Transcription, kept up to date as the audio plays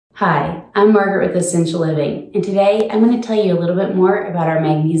Hi, I'm Margaret with Essential Living, and today I'm going to tell you a little bit more about our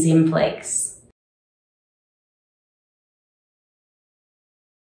magnesium flakes.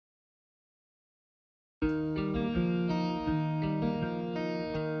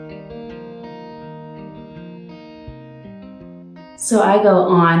 So I go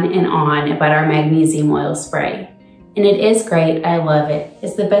on and on about our magnesium oil spray, and it is great. I love it.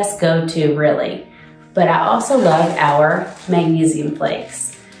 It's the best go-to, really. But I also love our magnesium flakes.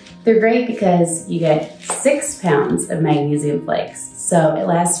 They're great because you get 6 pounds of magnesium flakes, so it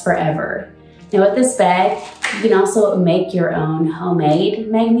lasts forever. Now with this bag, you can also make your own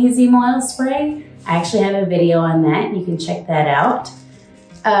homemade magnesium oil spray. I actually have a video on that. You can check that out.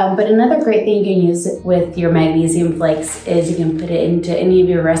 But another great thing you can use with your magnesium flakes is you can put it into any of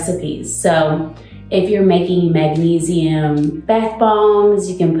your recipes. So if you're making magnesium bath bombs,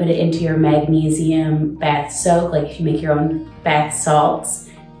 you can put it into your magnesium bath soak, like if you make your own bath salts.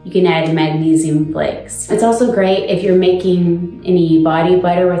 You can add magnesium flakes. It's also great if you're making any body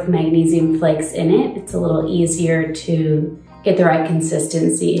butter with magnesium flakes in it. It's a little easier to get the right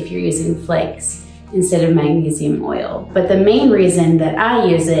consistency if you're using flakes instead of magnesium oil. But the main reason that I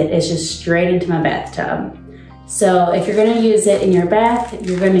use it is just straight into my bathtub. So if you're gonna use it in your bath,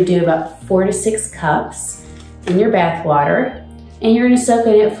 you're gonna do about 4 to 6 cups in your bath water, and you're gonna soak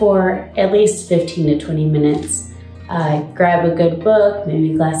in it for at least 15 to 20 minutes. Grab a good book,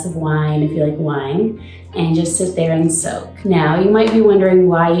 maybe a glass of wine if you like wine, and just sit there and soak. Now, you might be wondering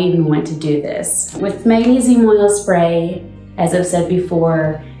why you even want to do this. With magnesium oil spray, as I've said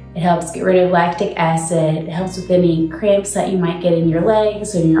before, it helps get rid of lactic acid. It helps with any cramps that you might get in your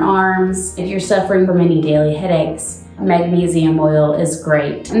legs or in your arms. If you're suffering from any daily headaches, magnesium oil is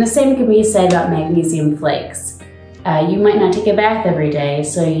great. And the same can be said about magnesium flakes. You might not take a bath every day,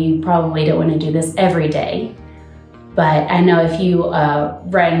 so you probably don't want to do this every day. But I know if you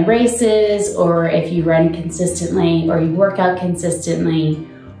run races, or if you run consistently, or you work out consistently,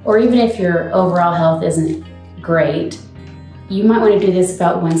 or even if your overall health isn't great, you might want to do this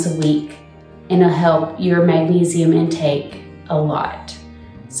about once a week, and it'll help your magnesium intake a lot.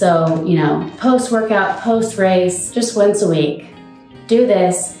 So, you know, post-workout, post-race, just once a week, do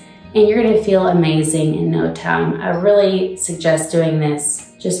this, and you're gonna feel amazing in no time. I really suggest doing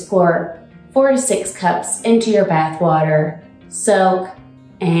this. Just pour 4 to 6 cups into your bath water, soak,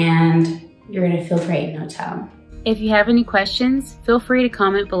 and you're gonna feel great in no time. If you have any questions, feel free to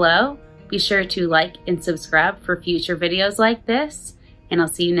comment below. Be sure to like and subscribe for future videos like this, and I'll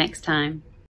see you next time.